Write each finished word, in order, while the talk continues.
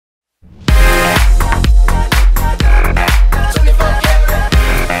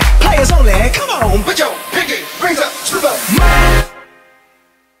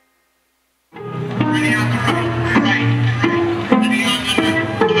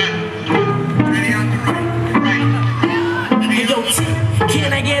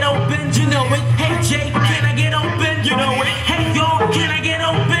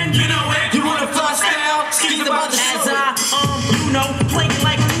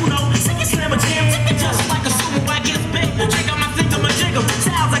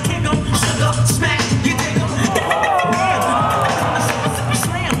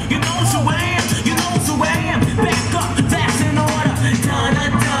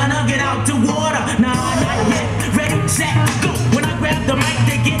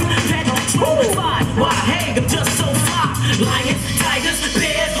I'm just so fly. Lions, tigers,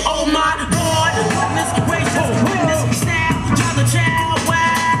 bears, oh my lord. Goodness gracious, witness, style, child the child,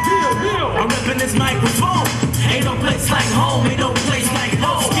 wow. I'm ripping this microphone. Ain't no place like home, ain't no place like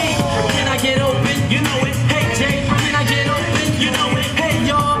home. Ski, can I get open? You know it. Hey Jay, can I get open? You know it. Hey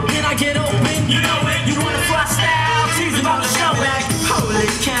y'all, can I get open? You know it. You wanna fly style? She's about to show back. Holy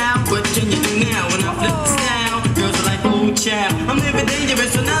cow, what can you do now when I flip the style? Girls are like, oh child, I'm living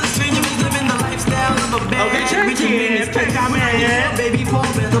dangerous, so now the stranger is living the lifestyle of a bad. Okay, check it. Check out, man. Baby, fall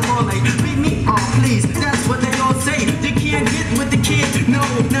better, fall like, beat me off, please. That's what they all say. You can't get with the kid. No,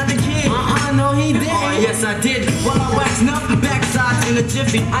 not the kid. No, he did. Oh, yes, I did. While I waxed up the backsides in a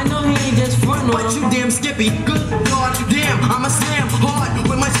jiffy. I know he ain't just front on But you damn skippy. Good God, damn, I'm a slam hard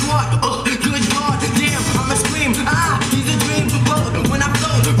with my squad. Good God, damn, I'm a scream. Ah, he's a dream. But when I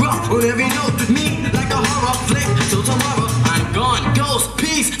flow, rough with every note, me like a horror flick. Till tomorrow, I'm gone. Ghost,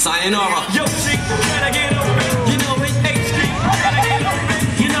 peace, sayonara. Yo, G, can I get open? You know it. Hey, Street, can I get open?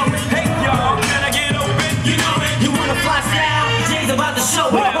 You know it. Hey, y'all, can I get open? You know it. You wanna fly style? Jay's about to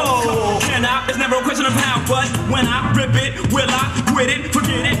show it. Can I? It's never a question of how, but when I rip it, will I quit it?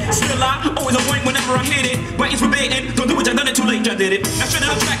 Forget it. Still I always a point whenever I hit it. Writing's forbidden. Don't do it, I done it too late. I did it. I straight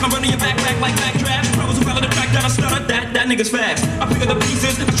out the track. I'm running your back like backdraft. Brothers who follow the track that I stutter. That nigga's fast. I pick up the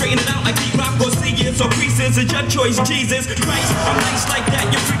pieces, straighten it out like D-Rock or Sears or creases. It's your choice, Jesus Christ. I'm nice like that.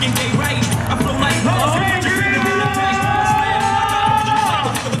 You're freaking gay, right? I flow like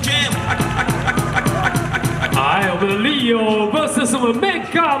我们的Leo vs 我们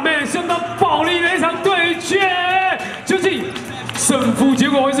Mega Man 相当暴力的一场对决，究竟胜负结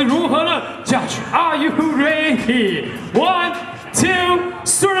果会是如何呢 ？Judge, are you ready? 1, 2,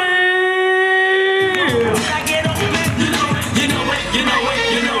 3.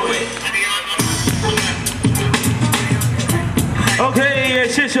 OK，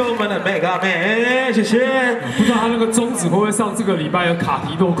 谢谢我们的 Mega Man， 谢谢。不知道他那个中指会不会上这个礼拜的卡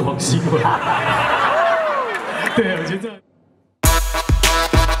提诺狂新闻？对，我觉得。